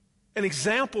an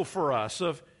example for us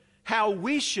of how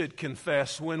we should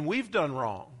confess when we've done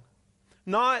wrong.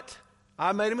 Not,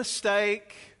 "I made a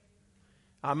mistake,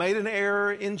 I made an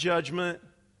error in judgment,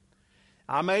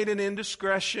 I made an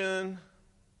indiscretion."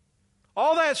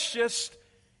 All that's just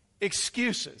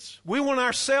excuses. We want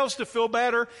ourselves to feel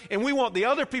better, and we want the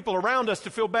other people around us to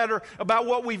feel better about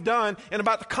what we've done and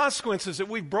about the consequences that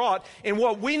we've brought. And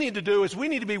what we need to do is we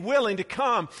need to be willing to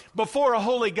come before a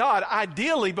holy God,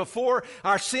 ideally before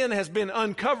our sin has been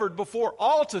uncovered before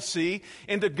all to see,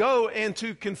 and to go and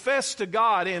to confess to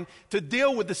God and to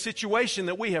deal with the situation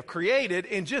that we have created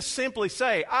and just simply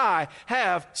say, "I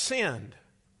have sinned."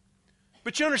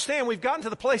 But you understand, we've gotten to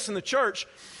the place in the church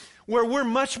where we're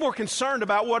much more concerned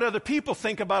about what other people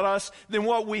think about us than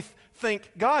what we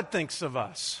think God thinks of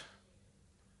us.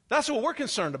 That's what we're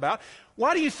concerned about.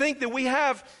 Why do you think that we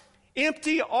have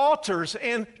empty altars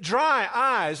and dry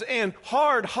eyes and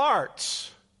hard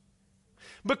hearts?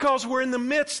 Because we're in the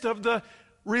midst of the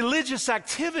religious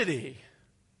activity,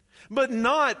 but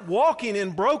not walking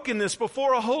in brokenness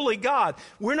before a holy God.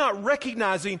 We're not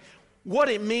recognizing what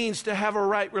it means to have a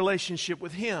right relationship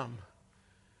with Him.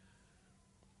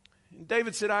 And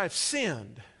David said, I have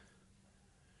sinned.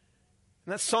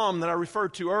 And that psalm that I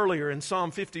referred to earlier in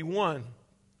Psalm 51,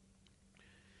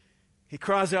 he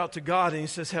cries out to God and he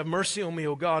says, have mercy on me,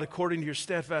 O God, according to your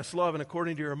steadfast love and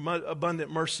according to your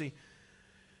abundant mercy.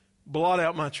 Blot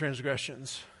out my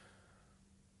transgressions.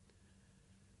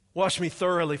 Wash me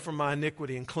thoroughly from my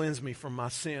iniquity and cleanse me from my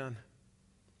sin.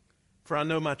 For I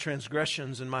know my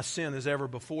transgressions and my sin is ever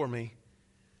before me.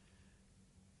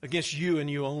 Against you and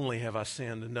you only have I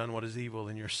sinned and done what is evil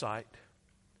in your sight,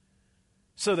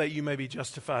 so that you may be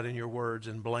justified in your words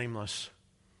and blameless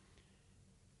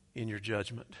in your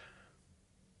judgment.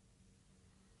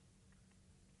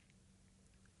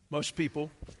 Most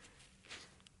people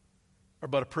are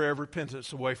but a prayer of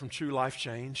repentance away from true life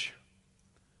change.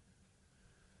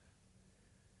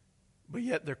 But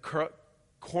yet they're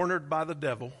cornered by the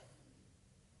devil,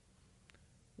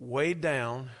 weighed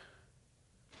down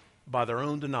by their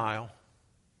own denial,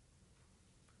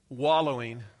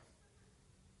 wallowing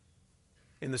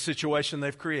in the situation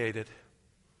they've created.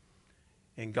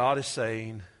 And God is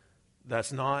saying,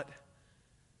 that's not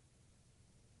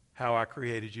how I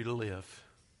created you to live.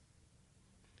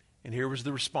 And here was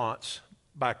the response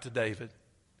back to David.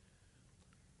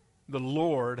 The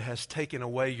Lord has taken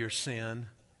away your sin,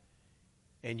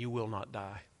 and you will not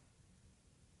die.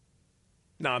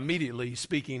 Now, immediately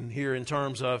speaking here in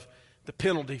terms of the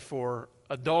penalty for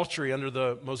adultery under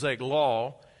the Mosaic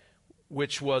law,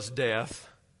 which was death.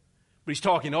 But he's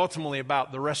talking ultimately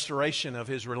about the restoration of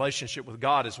his relationship with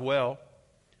God as well.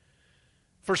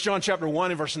 1 John chapter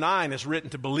 1 and verse 9 is written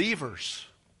to believers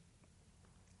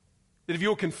that if you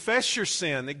will confess your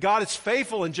sin, that God is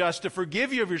faithful and just to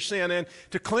forgive you of your sin and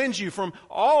to cleanse you from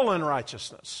all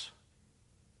unrighteousness.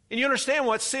 And you understand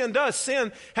what sin does.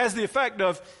 Sin has the effect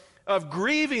of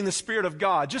grieving the Spirit of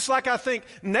God. Just like I think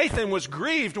Nathan was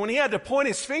grieved when he had to point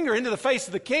his finger into the face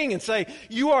of the king and say,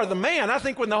 you are the man. I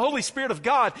think when the Holy Spirit of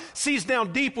God sees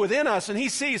down deep within us and he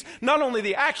sees not only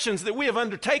the actions that we have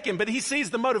undertaken, but he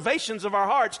sees the motivations of our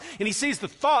hearts and he sees the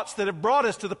thoughts that have brought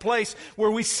us to the place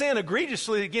where we sin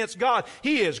egregiously against God.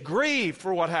 He is grieved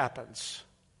for what happens.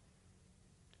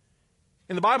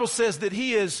 And the Bible says that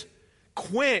he is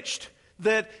quenched,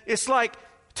 that it's like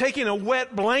taking a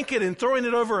wet blanket and throwing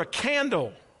it over a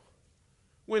candle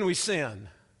when we sin.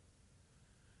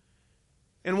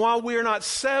 And while we are not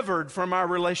severed from our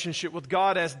relationship with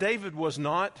God, as David was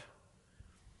not,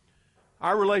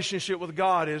 our relationship with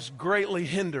God is greatly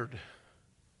hindered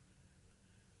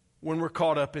when we're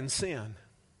caught up in sin.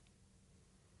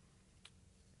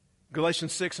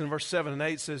 Galatians 6 and verse 7 and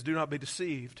 8 says, do not be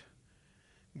deceived.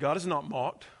 God is not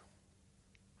mocked.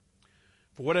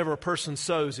 For whatever a person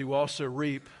sows, he will also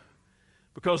reap,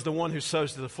 because the one who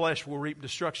sows to the flesh will reap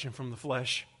destruction from the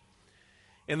flesh,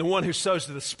 and the one who sows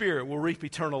to the Spirit will reap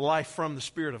eternal life from the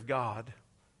Spirit of God.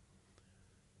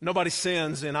 Nobody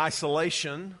sins in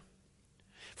isolation.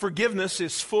 Forgiveness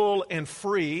is full and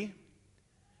free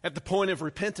at the point of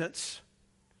repentance,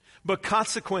 but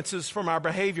consequences from our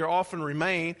behavior often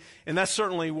remain, and that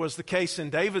certainly was the case in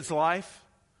David's life.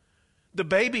 The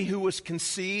baby who was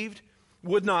conceived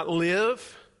would not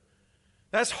live.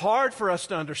 That's hard for us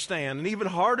to understand and even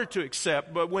harder to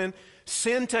accept. But when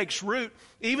sin takes root,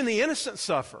 even the innocent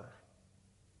suffer.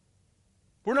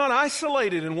 We're not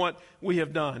isolated in what we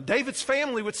have done. David's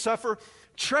family would suffer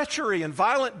treachery and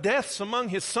violent deaths among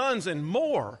his sons and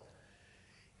more.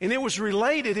 And it was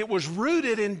related, it was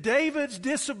rooted in David's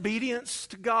disobedience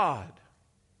to God.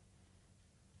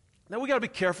 Now we got to be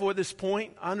careful at this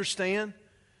point. I understand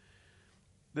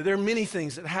that there are many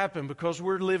things that happen because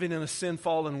we're living in a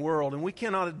sin-fallen world, and we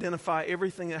cannot identify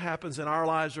everything that happens in our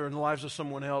lives or in the lives of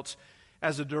someone else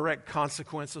as a direct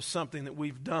consequence of something that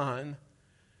we've done.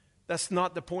 That's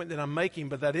not the point that I'm making,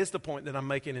 but that is the point that I'm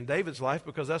making in David's life,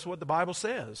 because that's what the Bible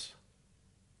says.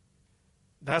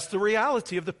 That's the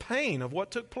reality of the pain of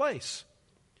what took place.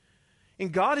 And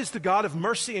God is the God of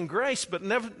mercy and grace, but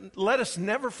let us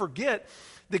never forget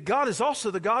that God is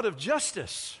also the God of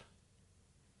justice.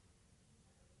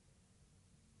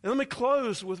 And let me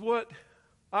close with what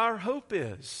our hope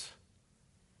is.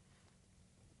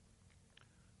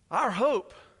 Our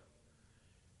hope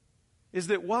is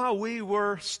that while we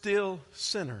were still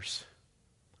sinners,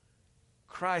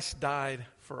 Christ died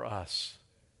for us.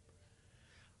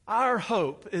 Our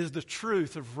hope is the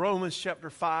truth of Romans chapter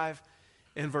 5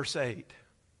 and verse 8.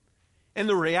 And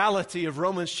the reality of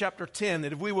Romans chapter 10,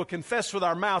 that if we will confess with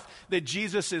our mouth that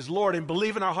Jesus is Lord and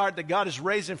believe in our heart that God has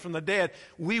raised him from the dead,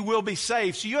 we will be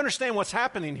saved. So you understand what's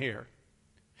happening here.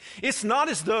 It's not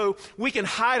as though we can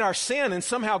hide our sin and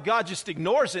somehow God just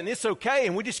ignores it and it's okay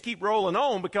and we just keep rolling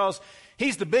on because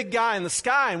he's the big guy in the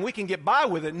sky and we can get by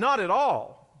with it. Not at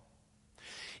all.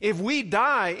 If we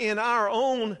die in our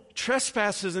own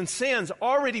trespasses and sins,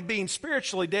 already being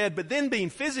spiritually dead, but then being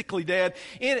physically dead,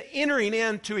 entering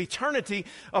into eternity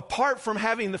apart from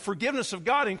having the forgiveness of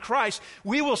God in Christ,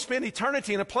 we will spend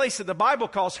eternity in a place that the Bible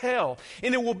calls hell.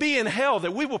 And it will be in hell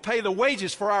that we will pay the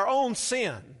wages for our own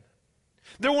sin.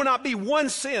 There will not be one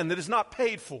sin that is not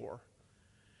paid for,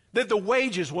 that the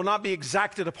wages will not be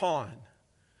exacted upon.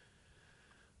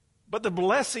 But the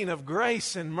blessing of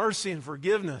grace and mercy and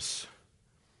forgiveness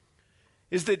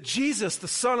is that Jesus, the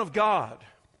Son of God,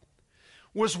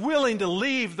 was willing to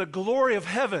leave the glory of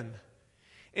heaven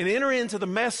and enter into the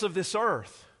mess of this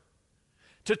earth,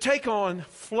 to take on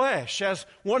flesh as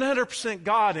 100%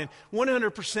 God and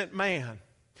 100% man,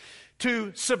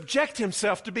 to subject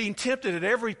himself to being tempted at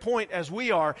every point as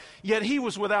we are, yet he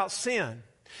was without sin,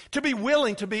 to be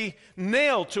willing to be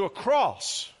nailed to a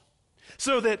cross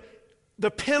so that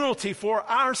the penalty for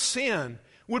our sin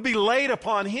would be laid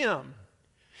upon him.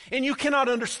 And you cannot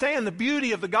understand the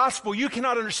beauty of the gospel. You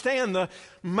cannot understand the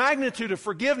magnitude of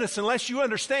forgiveness unless you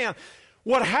understand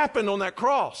what happened on that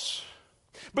cross.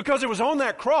 Because it was on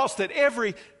that cross that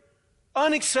every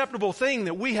unacceptable thing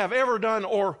that we have ever done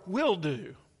or will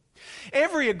do,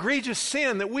 every egregious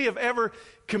sin that we have ever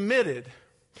committed,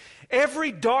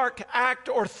 every dark act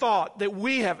or thought that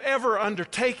we have ever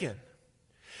undertaken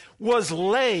was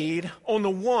laid on the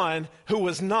one who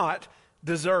was not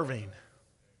deserving.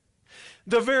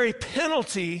 The very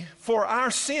penalty for our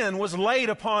sin was laid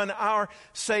upon our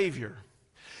Savior.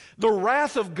 The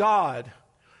wrath of God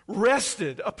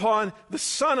rested upon the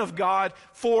Son of God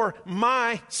for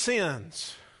my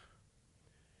sins.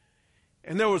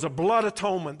 And there was a blood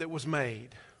atonement that was made,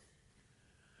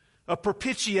 a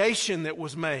propitiation that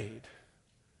was made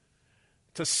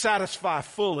to satisfy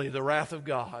fully the wrath of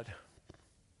God.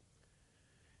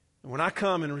 And when I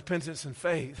come in repentance and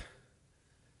faith,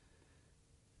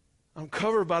 I'm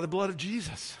covered by the blood of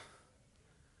Jesus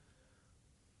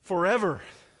forever.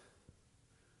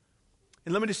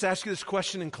 And let me just ask you this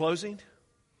question in closing.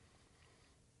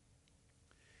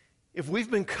 If we've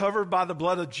been covered by the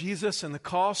blood of Jesus and the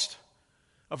cost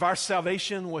of our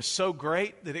salvation was so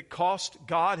great that it cost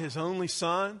God his only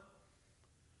Son,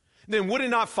 then would it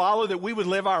not follow that we would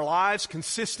live our lives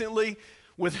consistently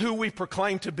with who we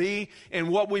proclaim to be and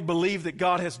what we believe that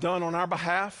God has done on our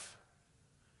behalf?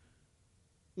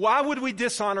 Why would we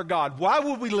dishonor God? Why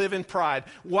would we live in pride?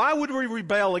 Why would we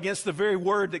rebel against the very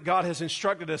word that God has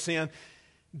instructed us in,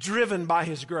 driven by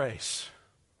his grace?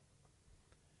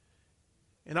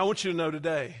 And I want you to know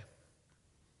today,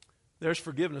 there's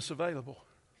forgiveness available.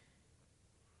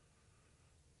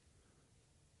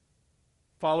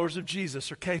 Followers of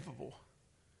Jesus are capable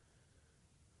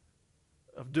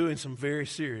of doing some very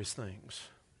serious things.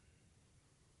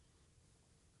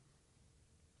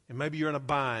 And maybe you're in a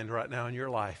bind right now in your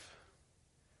life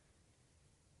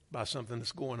by something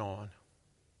that's going on.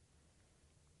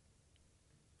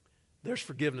 There's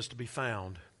forgiveness to be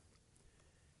found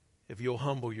if you'll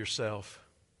humble yourself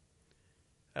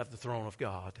at the throne of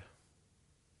God.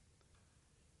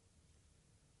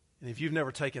 And if you've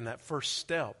never taken that first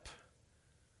step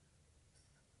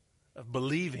of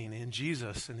believing in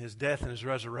Jesus and his death and his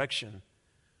resurrection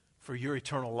for your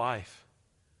eternal life,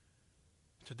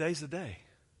 today's the day.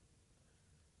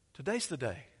 Today's the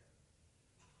day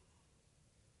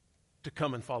to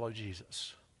come and follow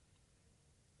Jesus.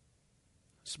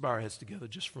 Let's bow our heads together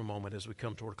just for a moment as we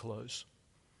come toward a close.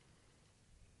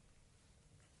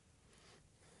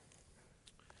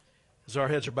 As our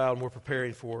heads are bowed and we're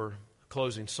preparing for a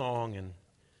closing song and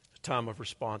a time of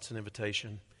response and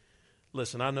invitation,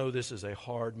 listen, I know this is a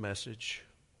hard message,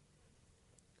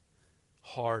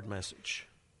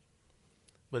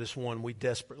 but it's one we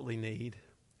desperately need.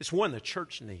 It's one the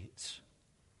church needs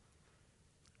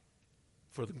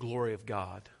for the glory of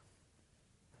God.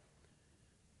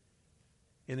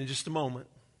 And in just a moment,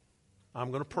 I'm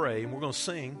going to pray and we're going to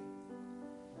sing.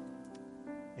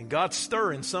 And God's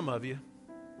stirring some of you.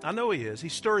 I know he is.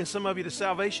 He's stirring some of you to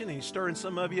salvation, and he's stirring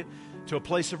some of you to a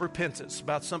place of repentance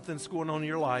about something that's going on in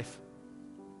your life.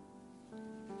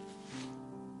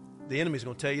 The enemy's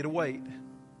going to tell you to wait.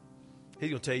 He's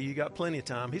going to tell you you got plenty of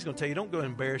time. He's going to tell you don't go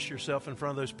embarrass yourself in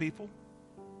front of those people.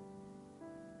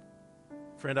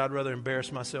 Friend, I'd rather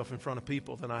embarrass myself in front of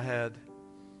people than I had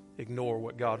ignore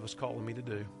what God was calling me to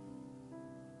do.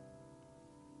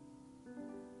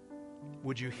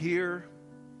 Would you hear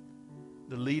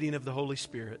the leading of the Holy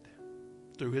Spirit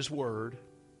through His Word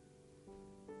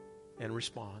and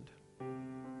respond?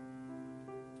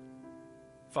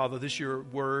 Father, this your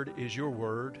word is your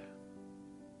word.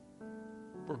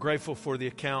 We're grateful for the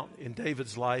account in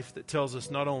David's life that tells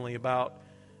us not only about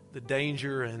the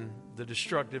danger and the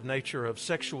destructive nature of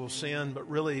sexual sin, but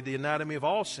really the anatomy of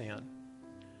all sin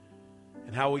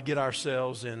and how we get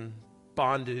ourselves in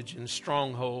bondage and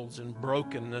strongholds and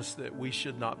brokenness that we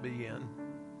should not be in.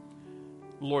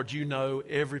 Lord, you know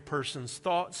every person's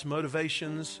thoughts,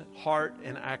 motivations, heart,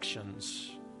 and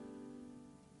actions.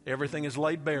 Everything is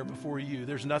laid bare before you.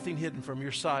 There's nothing hidden from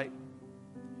your sight.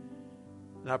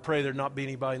 And I pray there not be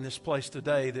anybody in this place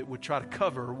today that would try to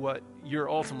cover what you're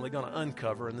ultimately going to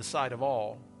uncover in the sight of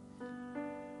all.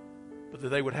 But that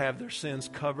they would have their sins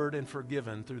covered and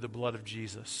forgiven through the blood of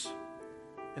Jesus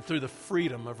and through the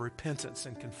freedom of repentance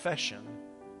and confession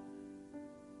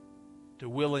to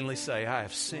willingly say, I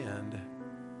have sinned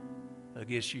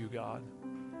against you, God.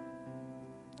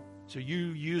 So you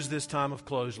use this time of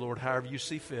close, Lord, however you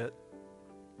see fit.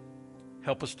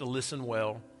 Help us to listen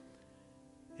well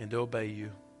and to obey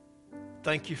you.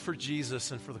 Thank you for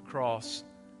Jesus and for the cross,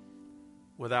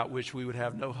 without which we would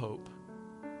have no hope.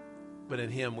 But in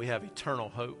Him we have eternal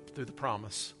hope through the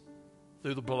promise,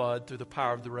 through the blood, through the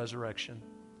power of the resurrection.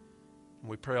 And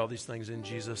we pray all these things in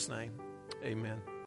Jesus' name. Amen.